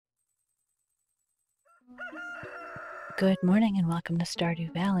Good morning and welcome to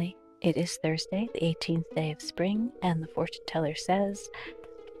Stardew Valley. It is Thursday, the 18th day of spring, and the fortune teller says,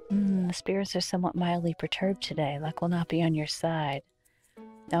 the spirits are somewhat mildly perturbed today. Luck will not be on your side.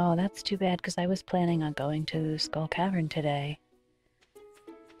 Oh, that's too bad because I was planning on going to Skull Cavern today.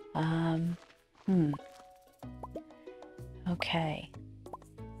 Okay.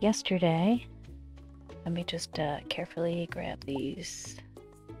 Yesterday, let me just carefully grab these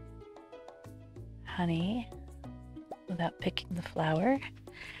honey without picking the flower.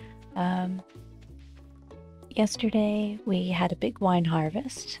 Yesterday we had a big wine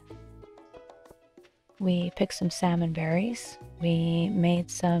harvest. We picked some salmon berries. We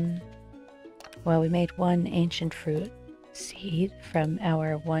made one ancient fruit seed from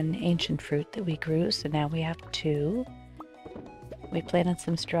our one ancient fruit that we grew, so now we have two. We planted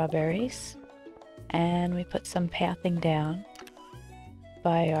some strawberries, and we put some pathing down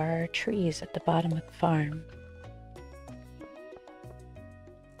by our trees at the bottom of the farm.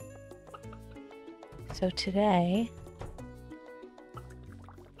 So today,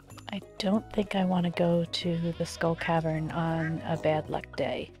 I don't think I want to go to the Skull Cavern on a bad luck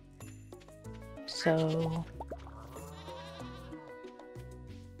day. So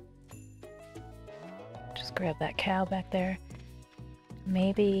just grab that cow back there.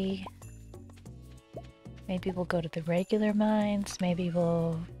 Maybe we'll go to the regular mines. Maybe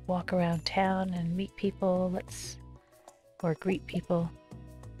we'll walk around town and meet people. Or greet people.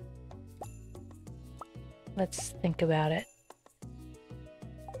 Let's think about it.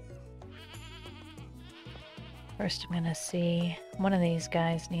 First, I'm gonna see, one of these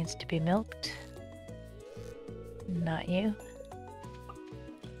guys needs to be milked. Not you.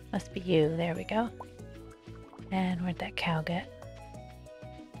 Must be you. There we go. And where'd that cow get?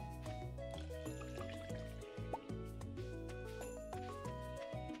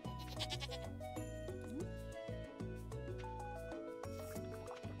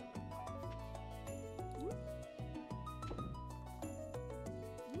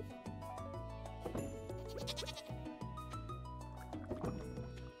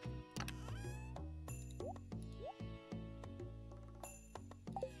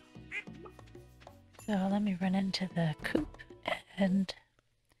 So let me run into the coop and...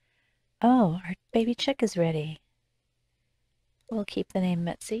 Oh, our baby chick is ready. We'll keep the name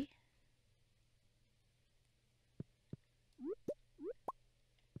Metzi.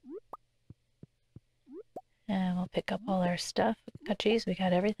 And we'll pick up all our stuff. Oh geez, we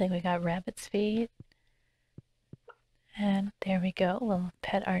got everything. We got rabbit's feet. And there we go. We'll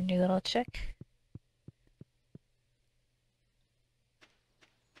pet our new little chick.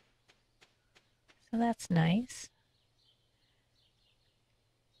 So that's nice.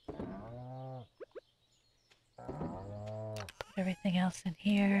 Put everything else in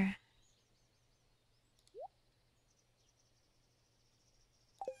here.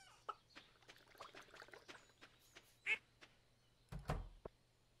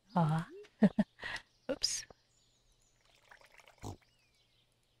 Aw. Oops.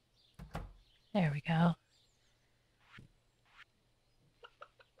 There we go.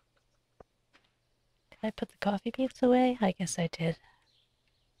 Did I put the coffee beans away? I guess I did.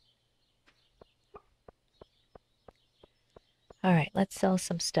 Alright, let's sell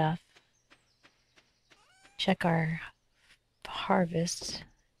some stuff. Check our harvest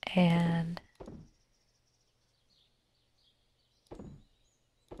and...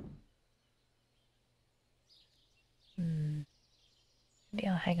 Maybe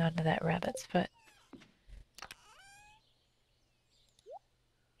I'll hang on to that rabbit's foot.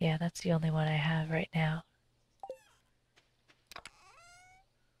 Yeah, that's the only one I have right now.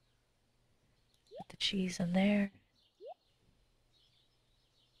 Put the cheese in there.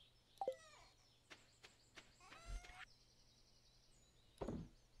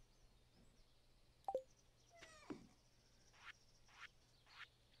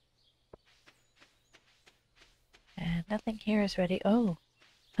 And nothing here is ready. Oh!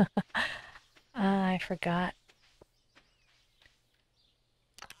 I forgot.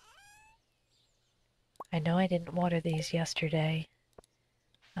 I know I didn't water these yesterday.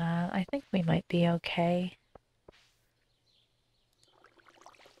 I think we might be okay.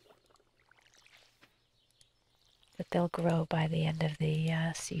 But they'll grow by the end of the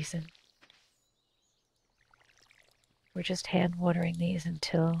season. We're just hand watering these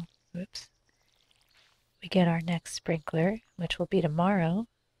until, oops, we get our next sprinkler, which will be tomorrow.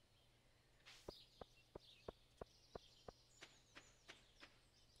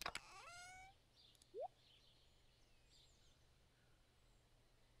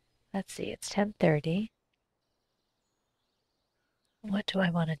 Let's see, it's 10:30. What do I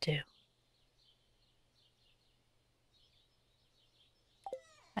want to do?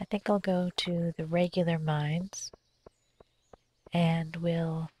 I think I'll go to the regular mines and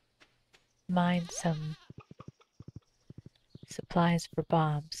we'll mine some supplies for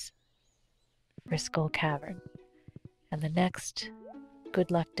bombs for Skull Cavern. And the next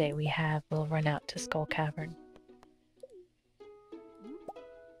good luck day we have, we'll run out to Skull Cavern.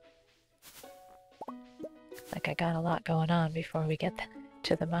 Like I got a lot going on before we get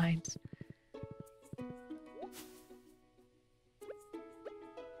to the mines.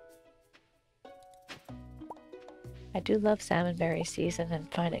 I do love salmonberry season and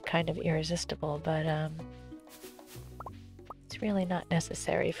find it kind of irresistible, but it's really not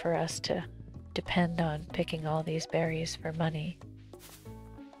necessary for us to depend on picking all these berries for money.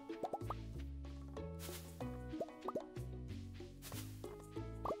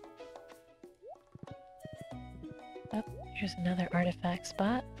 Oh, here's another artifact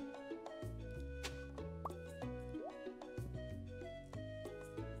spot.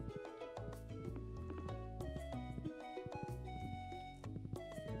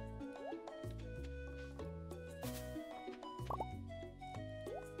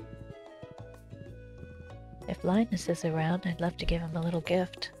 If Linus is around, I'd love to give him a little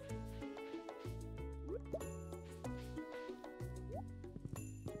gift.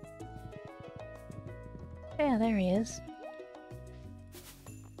 Yeah, there he is.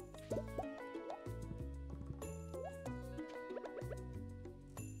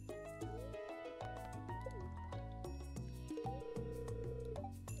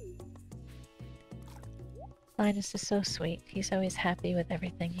 Linus is so sweet. He's always happy with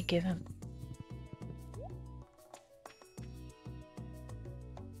everything you give him.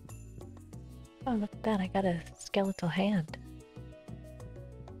 Oh, look at that. I got a skeletal hand.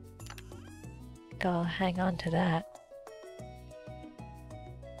 I'll hang on to that.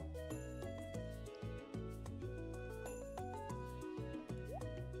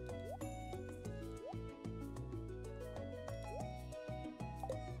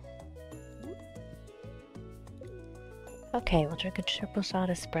 Okay, we'll drink a triple shot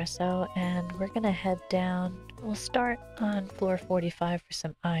espresso and we're gonna head down. We'll start on floor 45 for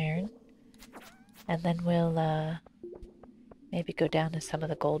some iron. And then we'll maybe go down to some of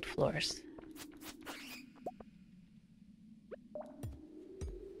the gold floors.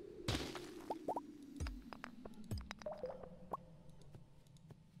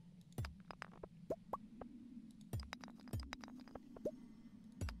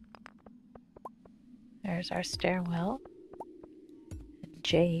 There's our stairwell. And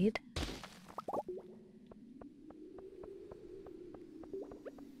jade.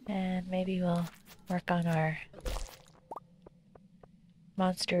 And maybe we'll work on our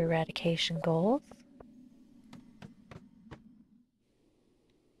monster eradication goals.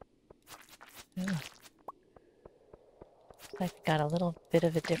 Ooh. Looks like we got a little bit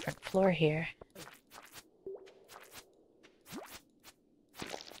of a different floor here.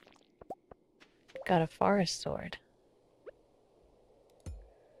 Got a forest sword.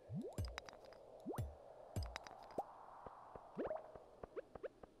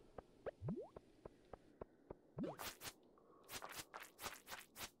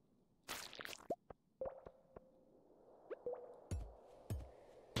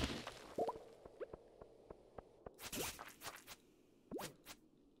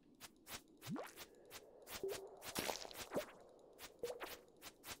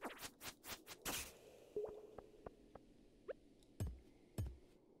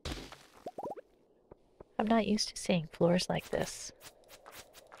 I'm not used to seeing floors like this.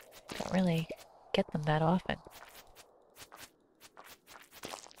 Don't really get them that often.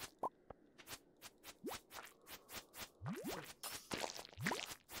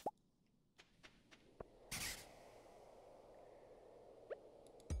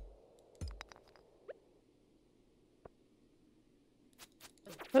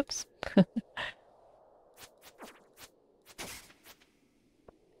 Oops.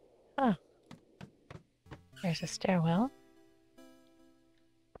 Oh. There's a stairwell.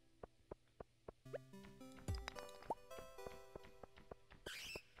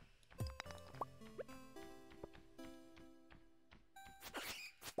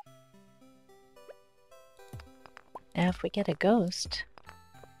 Now if we get a ghost,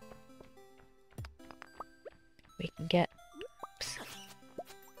 we can get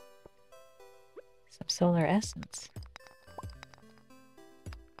some solar essence.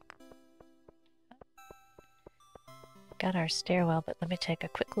 Got our stairwell, but let me take a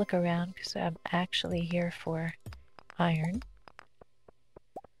quick look around because I'm actually here for iron.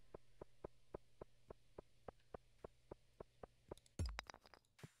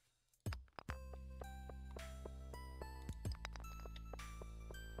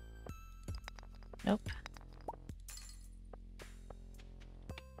 Nope.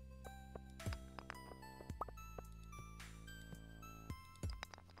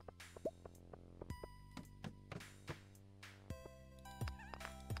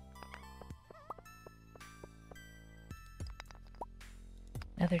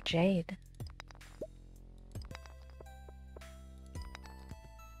 Another jade.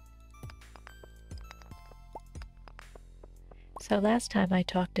 So last time I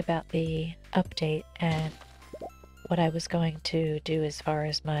talked about the update and what I was going to do as far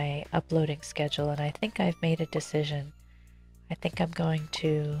as my uploading schedule, and I think I've made a decision. I think I'm going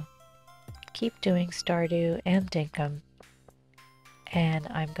to keep doing Stardew and Dinkum, and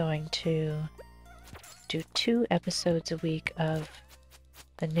I'm going to do 2 episodes a week of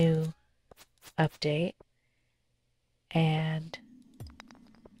the new update and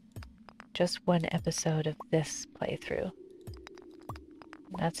just 1 episode of this playthrough.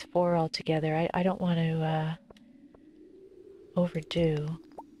 That's 4 altogether. I don't want to overdo,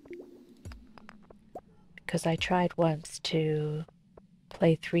 because I tried once to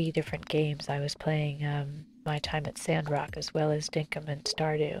play 3 different games. I was playing my time at Sandrock as well as Dinkum and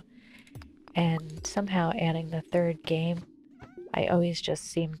Stardew, and somehow adding the 3rd game, I always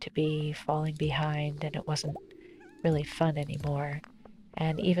just seemed to be falling behind and it wasn't really fun anymore.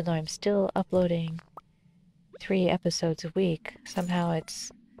 And even though I'm still uploading 3 episodes a week, somehow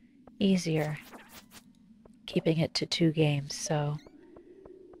it's easier keeping it to 2 games, so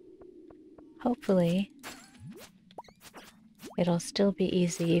hopefully it'll still be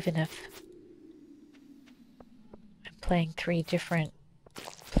easy even if I'm playing 3 different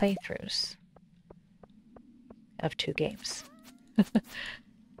playthroughs of 2 games.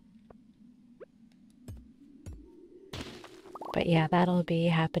 But yeah, that'll be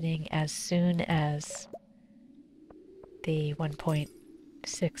happening as soon as the 1.6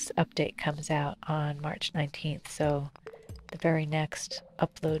 update comes out on March 19th, so the very next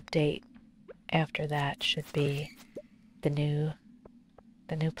upload date after that should be the new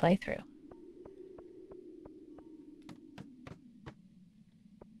playthrough.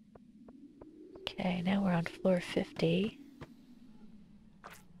 Okay, now we're on floor 50.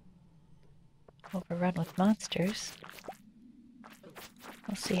 Overrun with monsters.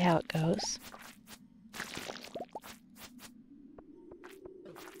 We'll see how it goes.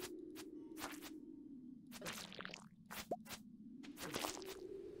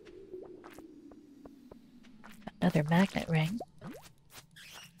 Another magnet ring.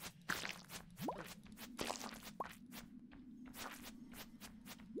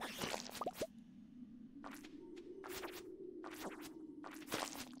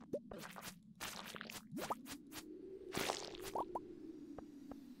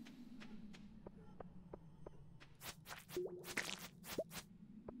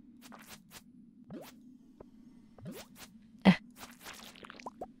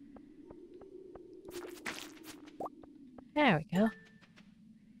 There we go.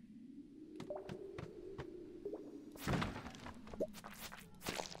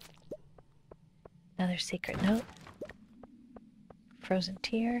 Another secret note. Frozen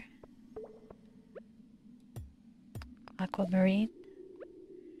tear. Aquamarine.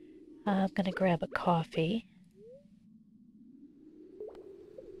 I'm gonna grab a coffee.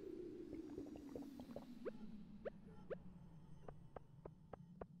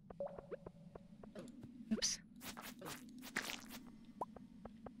 Oops.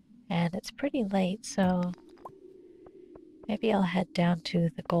 And it's pretty late, so maybe I'll head down to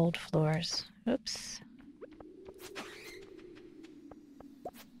the gold floors. Oops.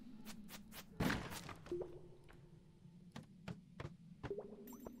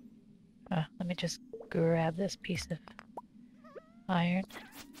 Let me just grab this piece of iron.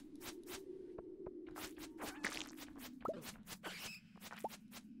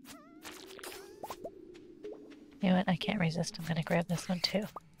 You know what? I can't resist. I'm gonna grab this one too.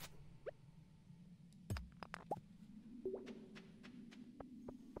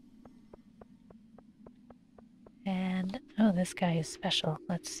 And, oh, this guy is special.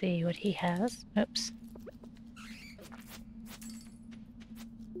 Let's see what he has. Oops.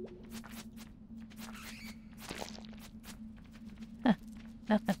 Huh,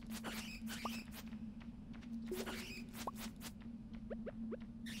 nothing.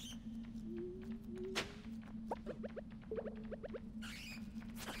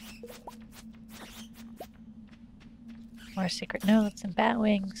 More secret notes and bat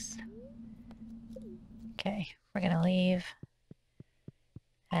wings. Okay, we're gonna leave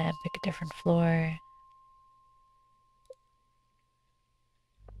and pick a different floor.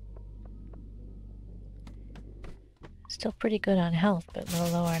 Still pretty good on health, but a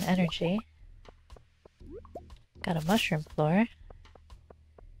little lower on energy. Got a mushroom floor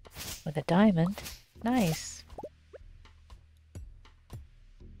with a diamond. Nice.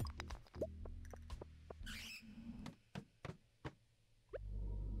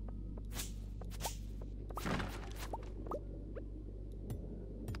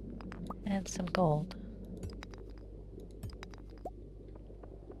 And some gold.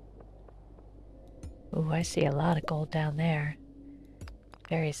 Ooh, I see a lot of gold down there.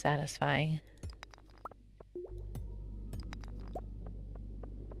 Very satisfying.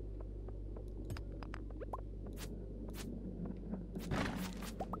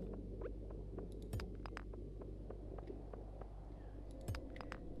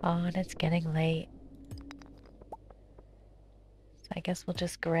 Oh, and it's getting late. So I guess we'll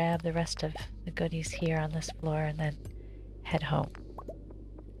just grab the rest of the goodies here on this floor and then head home.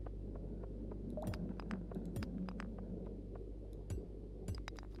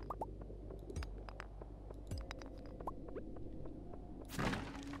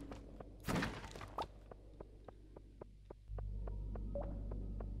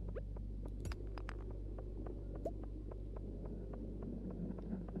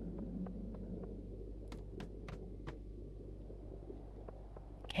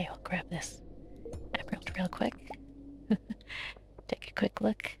 Okay, I'll grab this emerald real quick. Take a quick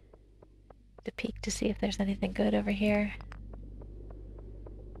look to peek to see if there's anything good over here.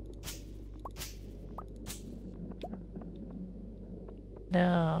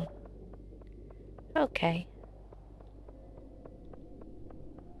 No. Okay.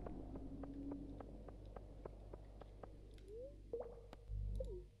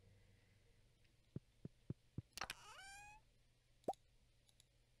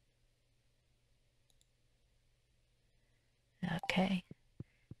 Okay.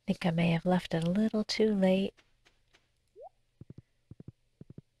 I think I may have left it a little too late.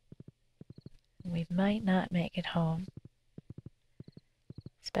 We might not make it home.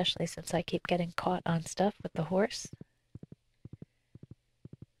 Especially since I keep getting caught on stuff with the horse.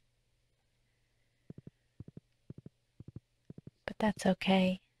 But that's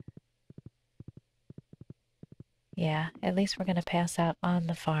okay. Yeah, at least we're gonna pass out on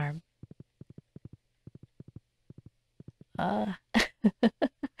the farm.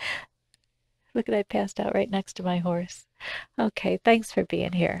 Look at I passed out right next to my horse. Okay, thanks for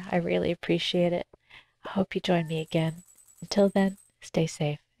being here. I really appreciate it. I hope you join me again. Until then, stay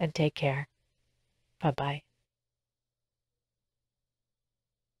safe and take care. Bye-bye.